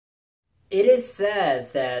It is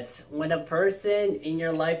sad that when a person in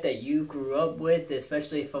your life that you grew up with,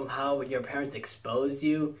 especially from how your parents exposed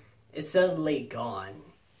you, is suddenly gone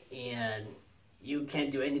and you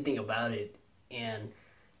can't do anything about it. And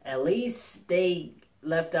at least they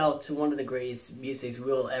left out to one of the greatest musics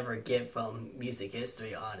we'll ever get from music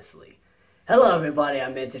history, honestly. Hello everybody,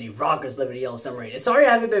 I'm Anthony Rockers Living the Yellow Submarine. And sorry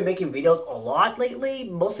I haven't been making videos a lot lately.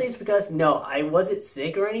 Mostly it's because, no, I wasn't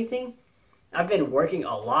sick or anything. I've been working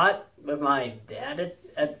a lot with my dad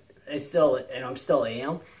and I'm still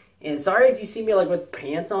am. And sorry if you see me like with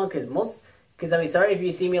pants on, sorry if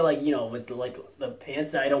you see me like, with like the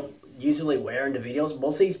pants that I don't usually wear in the videos.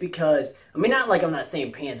 Mostly it's because, not like I'm not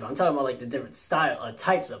saying pants, but I'm talking about like the different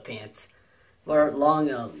types of pants. Or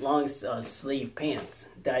long sleeve pants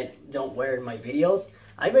that I don't wear in my videos.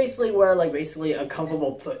 I basically wear like a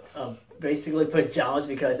comfortable basically pajamas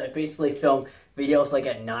because I basically film videos like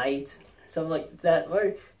at night. Something like that.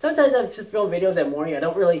 Or sometimes I film videos at morning. I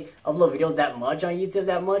don't really upload videos that much on YouTube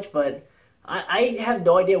but I have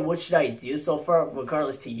no idea what should I do so far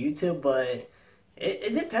regardless to YouTube, but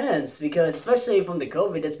it depends because especially from the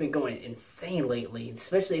COVID that's been going insane lately.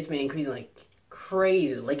 Especially it's been increasing like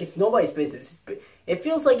crazy. Like it's nobody's business. It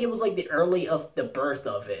feels like it was like the early of the birth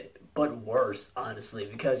of it, but worse, honestly,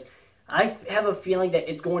 because I have a feeling that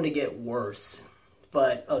it's going to get worse.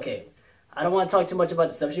 But okay. I don't want to talk too much about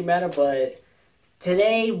the subject matter, but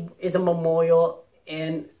today is a memorial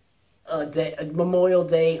and a memorial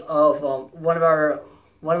day of one of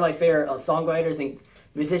my favorite songwriters and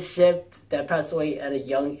musicians that passed away at a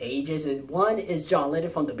young ages. And one is John Lennon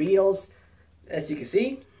from the Beatles, as you can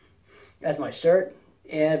see. That's my shirt.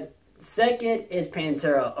 And second is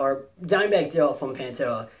Pantera, or Dimebag Darrell from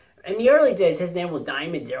Pantera. In the early days, his name was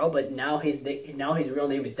Diamond Darrell, but now his real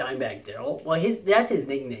name is Dimebag Darrell. Well, that's his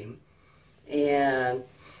nickname. And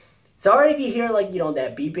sorry if you hear like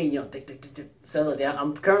that beeping, tick tick tick tick, settle down.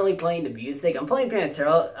 I'm currently playing the music. I'm playing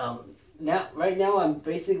Pantera.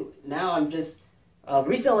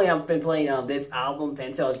 Recently I've been playing this album,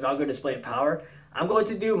 Pantera's Vulgar Display of Power. I'm going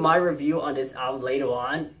to do my review on this album later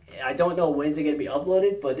on. I don't know when's it going to be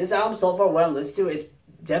uploaded, but this album so far, what I'm listening to, is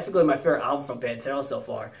definitely my favorite album from Pantera so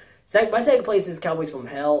far. My second place is Cowboys from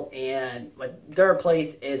Hell, and my third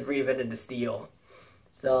place is Reinvented the Steel.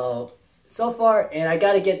 So far, and I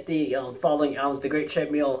gotta get the following albums: The Great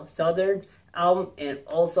Treadmill Southern album, and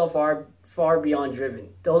also Far Beyond Driven.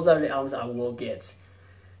 Those are the albums I will get.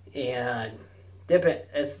 And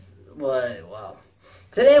wow.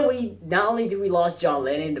 Today we not only did we lost John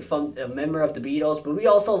Lennon, a member of the Beatles, but we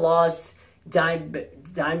also lost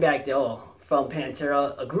Dimebag Darrell from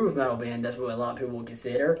Pantera, a groove metal band. That's what a lot of people would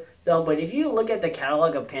consider. But if you look at the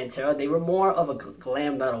catalog of Pantera, they were more of a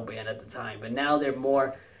glam metal band at the time, but now they're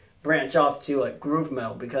more branch off to a groove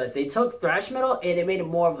metal because they took thrash metal and it made it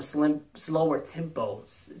more of a slower tempo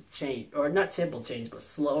change, or not tempo change, but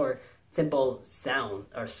slower tempo sound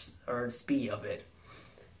or speed of it.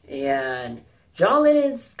 And John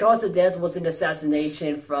Lennon's cause of death was an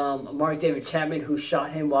assassination from Mark David Chapman, who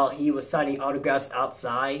shot him while he was signing autographs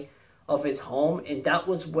outside of his home, and that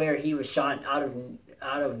was where he was shot out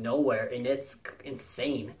of nowhere, and it's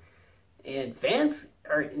insane. And fans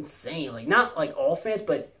are insane, like not like all fans,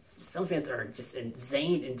 but some fans are just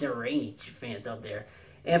insane and deranged fans out there.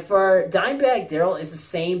 And for Dimebag Darrell, it's the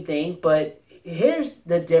same thing, but here's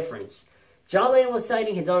the difference. John Lennon was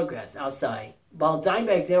signing his autographs outside, while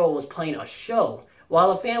Dimebag Darrell was playing a show.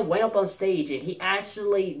 While a fan went up on stage, and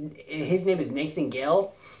his name is Nathan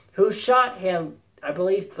Gale, who shot him, I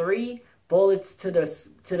believe, 3 bullets to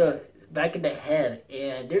the back of the head.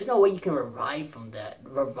 And there's no way you can revive from that.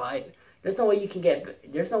 There's no way you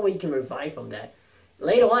can revive from that.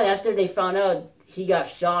 Later on, after they found out he got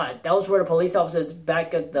shot, that was where the police officers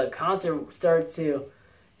back at the concert started to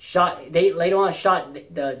later on shot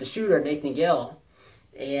the shooter, Nathan Gale.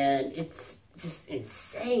 And it's just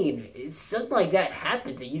insane. It's something like that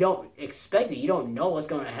happens and you don't expect it. You don't know what's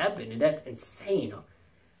going to happen, and that's insane.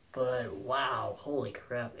 But wow, holy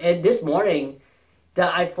crap. And this morning,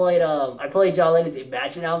 I played John Lennon's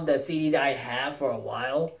Imagine album, the CD that I have for a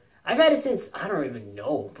while. I've had it since, I don't even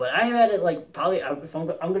know, but I have had it like probably, I'm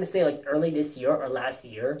going to say like early this year or last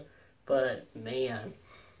year, but man,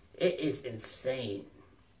 it is insane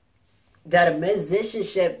that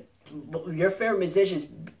your favorite musicians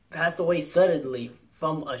passed away suddenly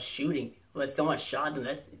from a shooting, but someone shot them.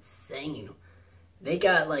 That's insane. They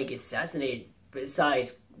got like assassinated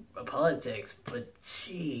besides politics, but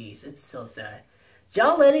jeez, it's so sad.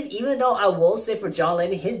 John Lennon, even though I will say for John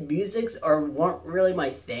Lennon, his musics weren't really my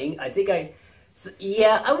thing. I think So,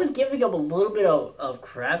 yeah, I was giving him a little bit of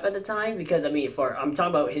crap at the time because I mean, I'm talking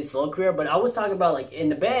about his solo career, but I was talking about like in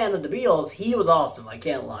the band of the Beatles, he was awesome. I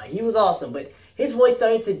can't lie, he was awesome. But his voice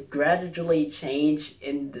started to gradually change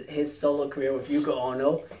in his solo career with Yoko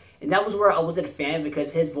Ono, and that was where I wasn't a fan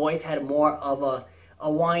because his voice had more of a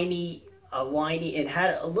whiny, and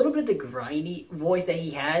had a little bit the grindy voice that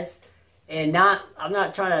he has. And I'm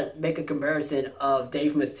not trying to make a comparison of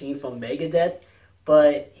Dave Mustaine from Megadeth,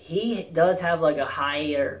 but he does have like a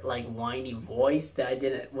higher, like whiny voice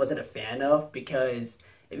that wasn't a fan of because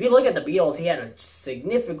if you look at the Beatles, he had a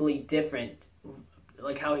significantly different,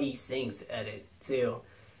 like how he sings at it too,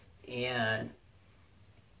 and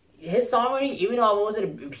his songwriting. Even though I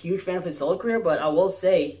wasn't a huge fan of his solo career, but I will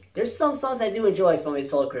say there's some songs I do enjoy from his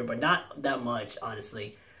solo career, but not that much,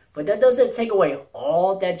 honestly. But that doesn't take away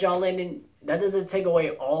all that John Lennon. That doesn't take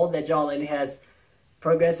away all that John Lennon has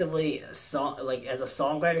progressively like as a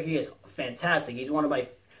songwriter. He is fantastic. He's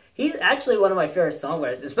actually one of my favorite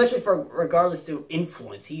songwriters, especially for regardless to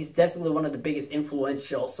influence. He's definitely one of the biggest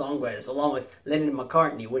influential songwriters, along with Lennon and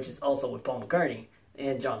McCartney, which is also with Paul McCartney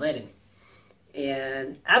and John Lennon.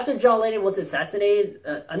 And after John Lennon was assassinated,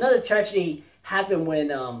 another tragedy happened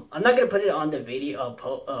when I'm not gonna put it on the video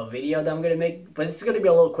that I'm gonna make, but it's gonna be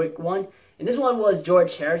a little quick one. And this one was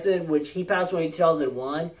George Harrison, which he passed away in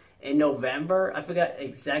 2001 in November. I forgot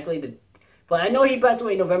exactly but I know he passed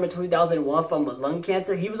away in November 2001 from lung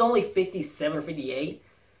cancer. He was only 57 or 58,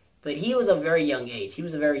 but he was a very young age. He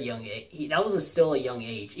was a very young age. That was still a young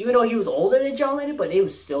age, even though he was older than John Lennon, but he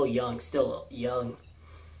was still young,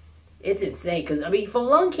 It's insane because I mean, from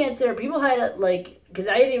lung cancer, people had because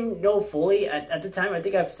I didn't even know fully at the time. I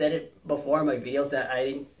think I've said it before in my videos that I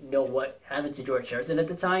didn't know what happened to George Harrison at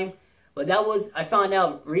the time. But I found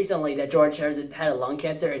out recently that George Harrison had a lung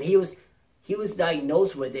cancer, and he was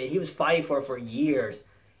diagnosed with it. He was fighting for years,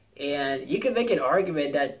 and you can make an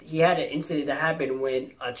argument that he had an incident that happened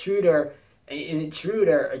when an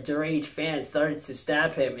intruder, a deranged fan, started to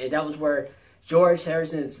stab him, and that was where George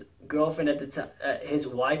Harrison's girlfriend at the time, his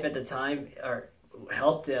wife at the time,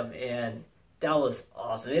 helped him, and that was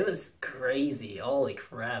awesome. It was crazy. Holy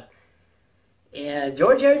crap. And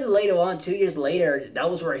George Harrison later on, 2 years later, that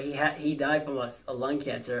was where he died from a lung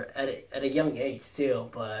cancer at a young age too.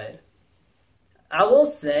 But I will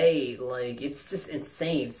say, like, it's just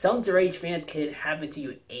insane. Some deranged fans can happen to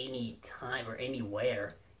you anytime or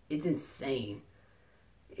anywhere. It's insane.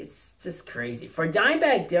 It's just crazy. For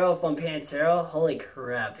Dimebag Darrell from Pantera, holy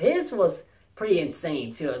crap. His was pretty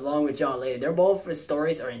insane too, along with John Lennon. Their both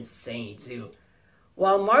stories are insane too.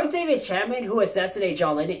 While Mark David Chapman, who assassinated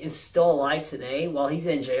John Lennon, is still alive today while he's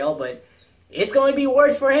in jail, but it's going to be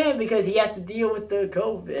worse for him because he has to deal with the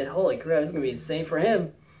COVID. Holy crap, it's going to be insane for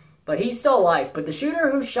him. But he's still alive. But the shooter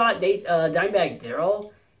who shot Dimebag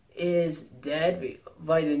Darrell is dead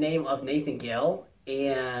by the name of Nathan Gale,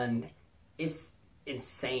 and it's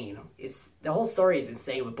insane. The whole story is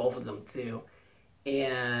insane with both of them too,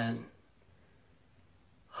 and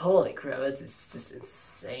holy crap, it's just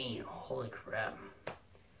insane. Holy crap.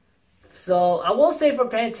 So I will say for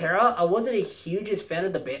Pantera, I wasn't a hugest fan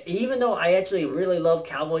of the band, even though I actually really love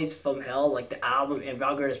Cowboys from Hell, like the album and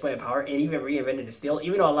Valkyrie Display of Power, and even Reinvented the Steel.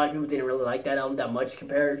 Even though a lot of people didn't really like that album that much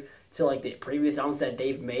compared to like the previous albums that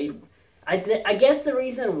they've made. I guess the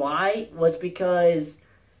reason why was because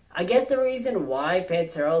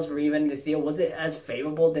Pantera's Reinventing the Steel wasn't as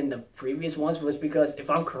favorable than the previous ones was because, if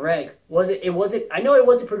I'm correct, I know it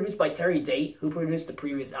wasn't produced by Terry Date, who produced the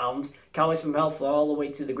previous albums, Cowboys from Hell, Fly all the way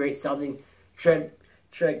to the Great Southern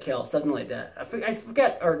Treadkill, something like that. I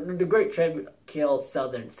forgot, or the Great Treadkill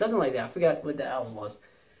Southern, something like that. I forgot what the album was.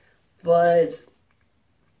 But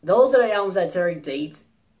those are the albums that Terry Date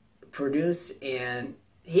produced, and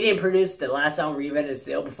he didn't produce the last album, Reinvented the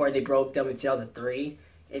Steel, before they broke up in 2003.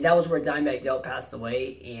 And that was where Dimebag Darrell passed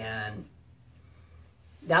away, and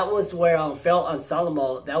that was where Phil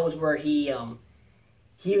Anselmo, that was where he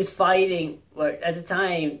was fighting. At the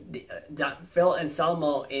time, Phil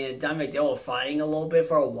Anselmo and Dimebag Darrell were fighting a little bit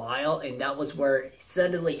for a while, and that was where it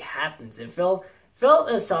suddenly happens. And Phil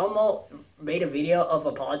Anselmo made a video of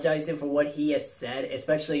apologizing for what he has said,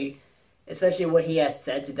 especially what he has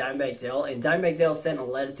said to Dimebag Darrell. And Dimebag Darrell sent a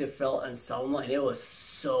letter to Phil Anselmo, and it was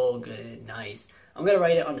so good and nice. I'm going to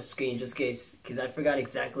write it on the screen just in case, because I forgot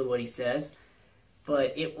exactly what he says.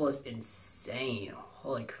 But it was insane.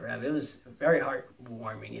 Holy crap. It was very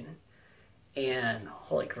heartwarming. And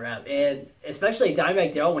holy crap. And especially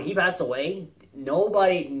Dimebag Darrell, when he passed away,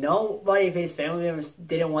 nobody of his family members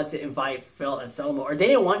didn't want to invite Phil Anselmo, or they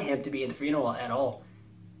didn't want him to be in the funeral at all.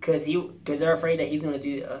 Because they're afraid that he's going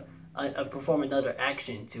to perform another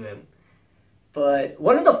action to him. But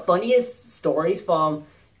one of the funniest stories from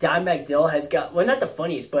Dimebag Darrell has got, well, not the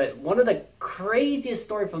funniest, but one of the craziest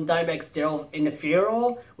story from Dimebag Darrell in the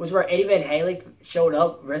funeral was where Eddie Van Halen showed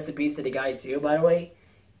up. Rest in peace to the guy too, by the way.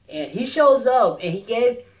 And he shows up and he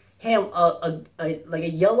gave him like a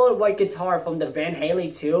yellow and white guitar from the Van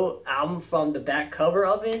Halen 2 album from the back cover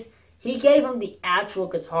of it. He gave him the actual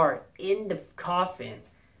guitar in the coffin.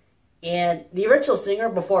 And the original singer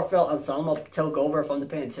before Phil Anselmo took over from the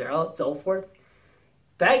Pantera and so forth.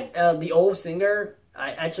 Back, the old singer,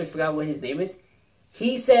 I actually forgot what his name is.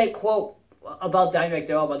 He said, quote, about Dimebag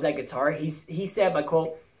Darrell, about that guitar. He said, by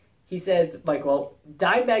quote, he says, by quote,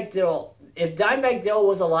 Dimebag Darrell, if Dimebag Darrell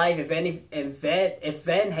was alive, if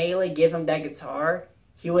Van Halen gave him that guitar,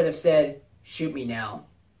 he would have said, shoot me now.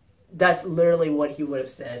 That's literally what he would have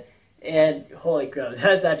said. And holy crap,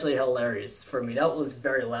 that's actually hilarious for me. That was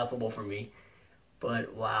very laughable for me.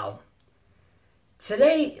 But wow.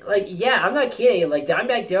 Today, like, yeah, I'm not kidding. Like,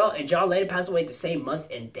 Dimebag Darrell and John Lennon passed away the same month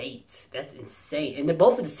and date. That's insane. And they're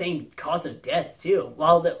both of the same cause of death, too.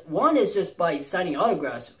 While the one is just by signing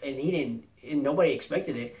autographs, and he didn't, and nobody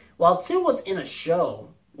expected it. While two was in a show.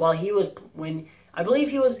 While he was, when, I believe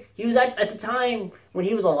he was at the time, when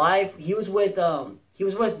he was alive, he was with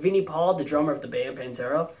Vinnie Paul, the drummer of the band,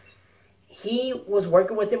 Pantera. He was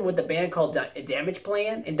working with him with the band called Damage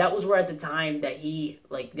Plan, and that was where at the time that he,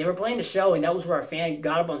 like, they were playing the show, and that was where a fan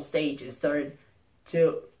got up on stage and started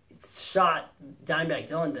to shot Dimebag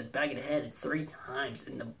Darrell in the back of the head 3 times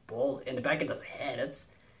in the back of his head.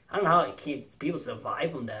 I don't know how people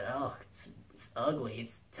survive from that. Oh, it's ugly.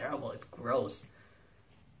 It's terrible. It's gross.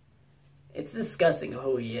 It's disgusting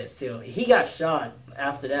who he is, too. He got shot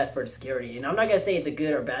after that for security. And I'm not going to say it's a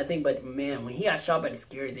good or bad thing, but, man, when he got shot by the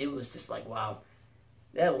securities, it was just like, wow.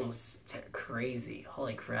 That one was crazy.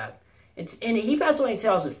 Holy crap. And he passed away in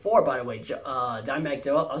 2004, by the way. Dimebag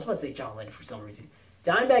Darrell. I was supposed to say John Lennon for some reason.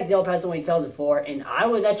 Dimebag Darrell passed away in 2004, and I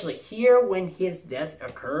was actually here when his death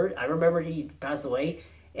occurred. I remember he passed away.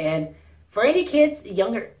 And for any kids,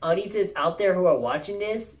 younger audiences out there who are watching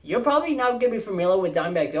this, you're probably not going to be familiar with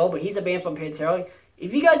Dimebag Darrell, but he's a band from Pantera.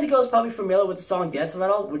 If you guys are probably familiar with the song Death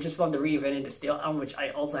Metal, which is from the Reinvented the Steel album, which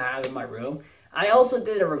I also have in my room. I also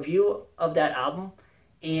did a review of that album,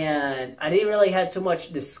 and I didn't really have too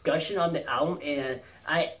much discussion on the album, and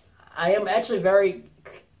I am actually very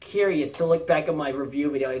curious to look back at my review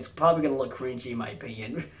video. It's probably going to look cringy in my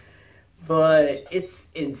opinion, but it's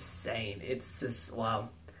insane. It's just, wow.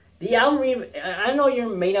 The album, I know you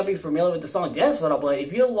may not be familiar with the song Death Metal, but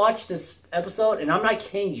if you watch this episode, and I'm not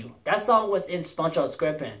kidding you, that song was in SpongeBob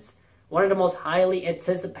SquarePants. One of the most highly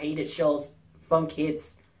anticipated shows from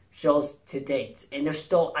kids shows to date. And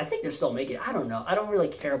I think they're still making it. I don't know. I don't really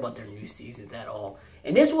care about their new seasons at all.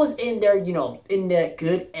 And this was in their, in the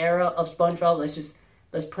good era of SpongeBob.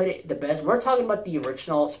 Let's put it the best. We're talking about the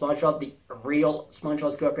original SpongeBob, the real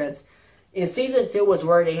SpongeBob SquarePants. In season 2 was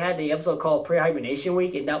where they had the episode called Pre-Hibernation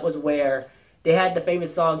Week, and that was where they had the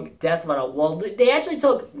famous song Death Metal. Well, they actually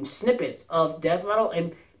took snippets of Death Metal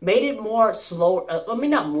and made it more slower. I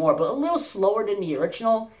mean, not more, but a little slower than the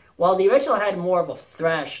original. While the original had more of a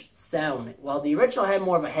thrash sound, while the original had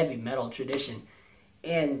more of a heavy metal tradition.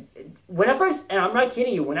 And when I first, and I'm not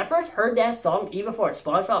kidding you, when I first heard that song, even for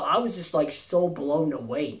SpongeBob, I was just like so blown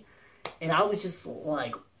away. And I was just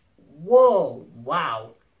like, whoa,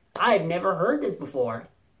 wow. I had never heard this before,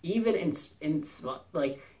 even in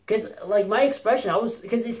like, because like my expression,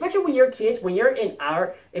 because especially when you're kids, when you're in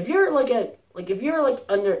if you're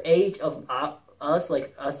underage of us,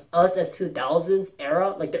 like us as 2000s era,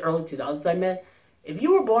 like the early 2000s, I meant, if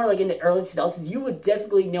you were born like in the early 2000s, you would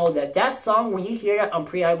definitely know that song, when you hear that on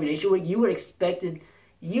Pre-Hibernation Week, you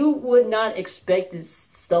would not expect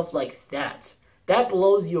stuff like that. That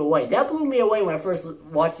blows you away. That blew me away when I first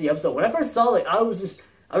watched the episode. When I first saw it,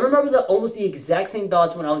 I remember almost the exact same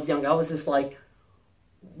thoughts when I was young. I was just like,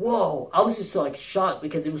 whoa. I was just like shocked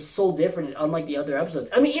because it was so different and unlike the other episodes.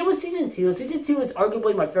 I mean, it was season 2. Season 2 is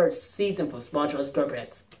arguably my favorite season for SpongeBob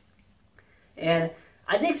SquarePants. And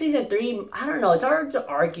I think season 3, I don't know. It's hard to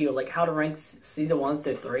argue like how to rank season 1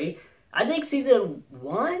 to 3. I think season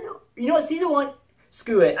 1, season 1,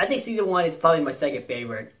 screw it. I think season 1 is probably my second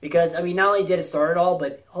favorite. Because, I mean, not only did it start it all,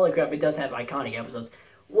 but holy crap, it does have iconic episodes.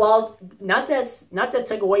 Well, not that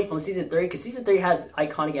took away from season 3, because season 3 has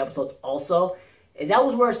iconic episodes also. And that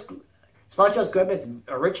was where SpongeBob SquarePants'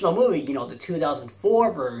 original movie, the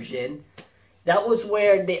 2004 version, that was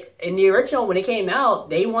where in the original, when it came out,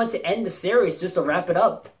 they wanted to end the series just to wrap it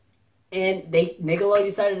up. And Nickelodeon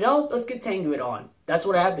decided, no, let's continue it on. That's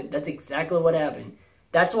what happened. That's exactly what happened.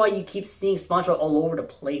 That's why you keep seeing SpongeBob all over the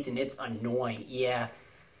place, and it's annoying. Yeah.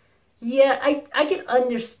 Yeah, I can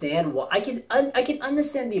understand what I can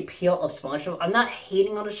understand the appeal of SpongeBob. I'm not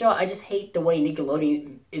hating on the show. I just hate the way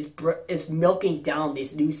Nickelodeon is milking down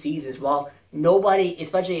these new seasons while nobody,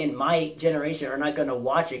 especially in my generation, are not gonna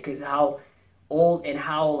watch it because how old and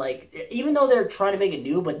how like even though they're trying to make it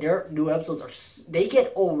new, but their new episodes they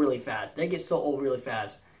get old really fast. They get so old really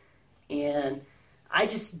fast, and I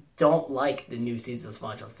just don't like the new season of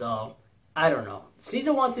SpongeBob. So I don't know.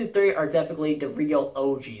 Season 1 through 3 are definitely the real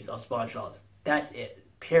OGs of SpongeBob. That's it.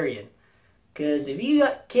 Period. Because if you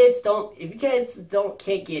got if you kids don't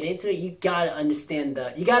can't get into it, you gotta understand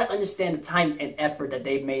the time and effort that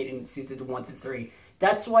they made in season 1 through 3.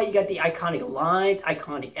 That's why you got the iconic lines,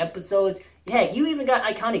 iconic episodes. Heck, you even got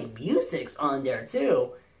iconic musics on there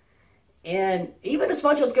too. And even the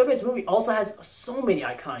SpongeBob SquarePants movie also has so many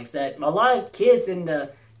iconics that a lot of kids in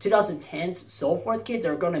the 2010s, so forth kids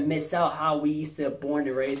are going to miss out how we used to born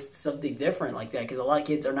and raised something different like that because a lot of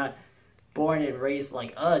kids are not born and raised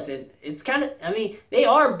like us. And it's kind of, I mean, they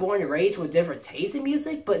are born and raised with different tastes in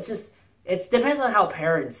music, but it depends on how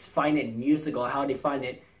parents find it musical, how they find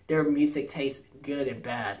it, their music tastes good and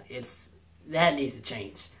bad. That needs to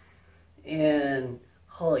change. And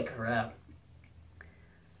holy crap.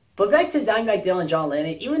 But back to Dimebag Darrell and John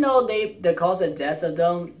Lennon, even though the cause of death of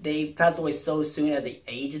them, they passed away so soon at the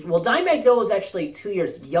ages. Well, Dimebag Darrell was actually 2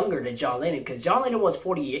 years younger than John Lennon, because John Lennon was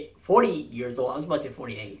 40 years old. I was about to say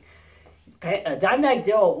 48. Dimebag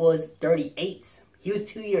Darrell was 38. He was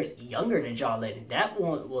 2 years younger than John Lennon. That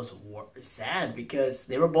one was sad, because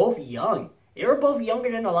they were both young. They were both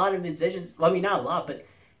younger than a lot of musicians. Well, I mean, not a lot, but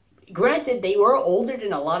granted, they were older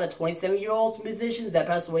than a lot of 27-year-old musicians that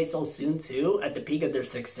passed away so soon, too, at the peak of their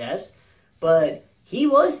success. But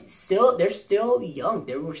they're still young.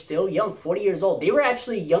 They were still young, 40 years old. They were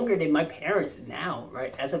actually younger than my parents now,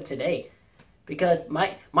 right, as of today. Because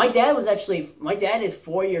my dad is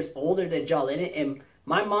 4 years older than John Lennon, and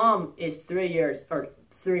my mom is 3 years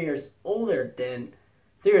older than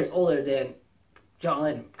John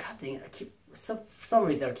Lennon. God dang it, for some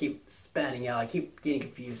reason I keep spanning out. I keep getting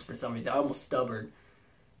confused for some reason. I almost stuttered.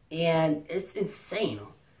 And it's insane.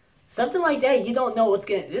 Something like that, you don't know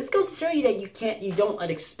this goes to show you that you don't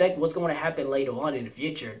expect what's going to happen later on in the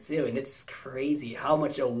future too. And it's crazy how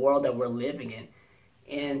much of a world that we're living in.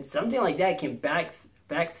 And something like that can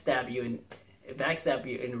backstab you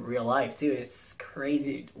in real life too. It's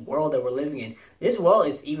crazy world that we're living in. This world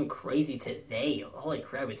is even crazy today. Holy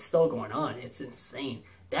crap, it's still going on. It's insane.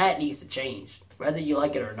 That needs to change, whether you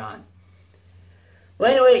like it or not. Well,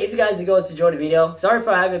 anyway, if you guys enjoyed the video, sorry if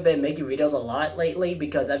I haven't been making videos a lot lately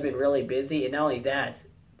because I've been really busy, and not only that,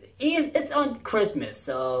 it's on Christmas,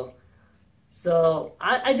 so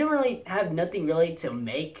I don't really have nothing really to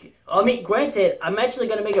make. I mean, granted, I'm actually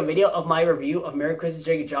going to make a video of my review of Merry Christmas,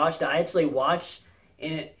 Drake and Josh that I actually watched,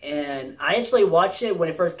 and I actually watched it when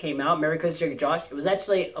it first came out, Merry Christmas, Drake and Josh. It was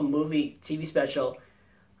actually a movie, TV special,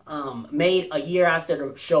 made a year after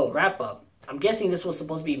the show wrap-up. I'm guessing this was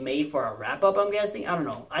supposed to be made for a wrap-up, I'm guessing. I don't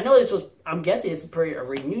know. I'm guessing this is pretty a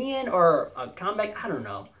reunion or a comeback. I don't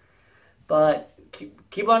know. But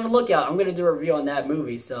keep on the lookout. I'm going to do a review on that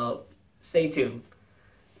movie, so stay tuned.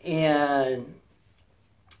 And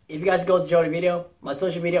if you guys enjoyed the video, my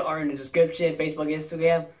social media are in the description, Facebook,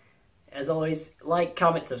 Instagram. As always, like,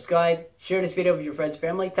 comment, subscribe. Share this video with your friends and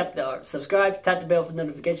family. Tap the subscribe, tap the bell for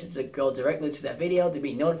notifications to go directly to that video to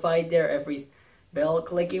be notified there. Every bell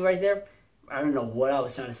clicking right there. I don't know what I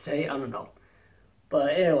was trying to say. I don't know.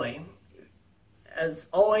 But anyway, as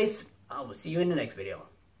always, I will see you in the next video.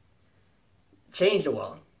 Change the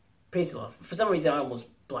world. Peace and love. For some reason, I almost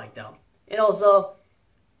blacked out. And also,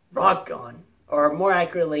 rock on. Or more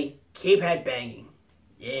accurately, keep head banging.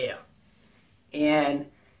 Yeah. And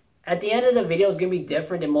at the end of the video is going to be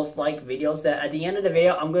different than most like videos. That at the end of the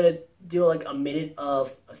video, I'm going to do like a minute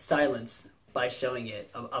of silence by showing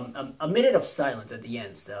it. A minute of silence at the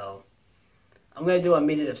end. So I'm going to do a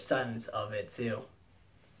minute of silence of it too.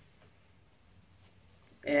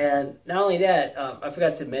 And not only that, I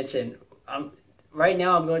forgot to mention, right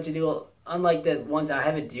now I'm going to do, unlike the ones I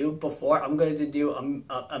haven't do before, I'm going to do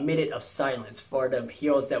a minute of silence for the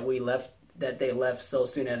heroes that they left so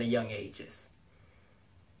soon at a young ages.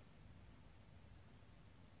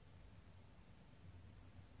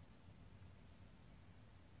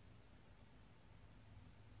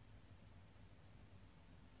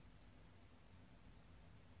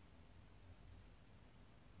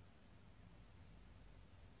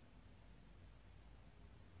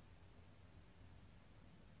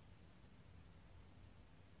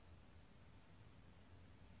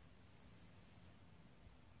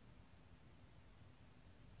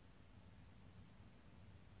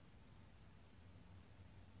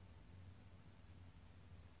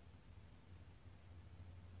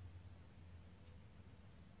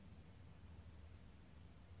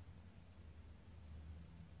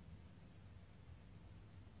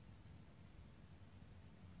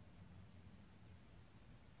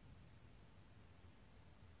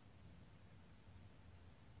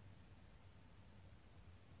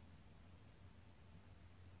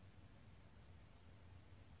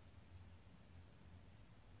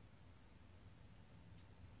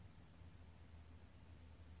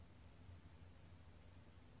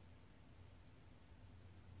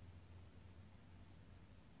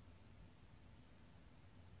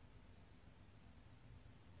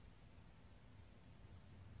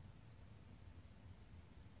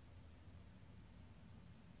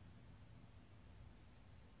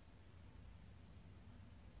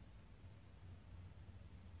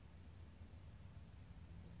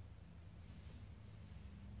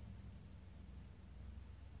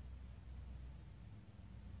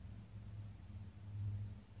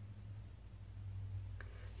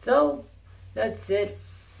 So, that's it.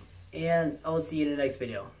 And I will see you in the next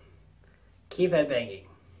video. Keep headbanging.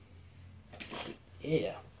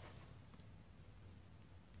 Yeah.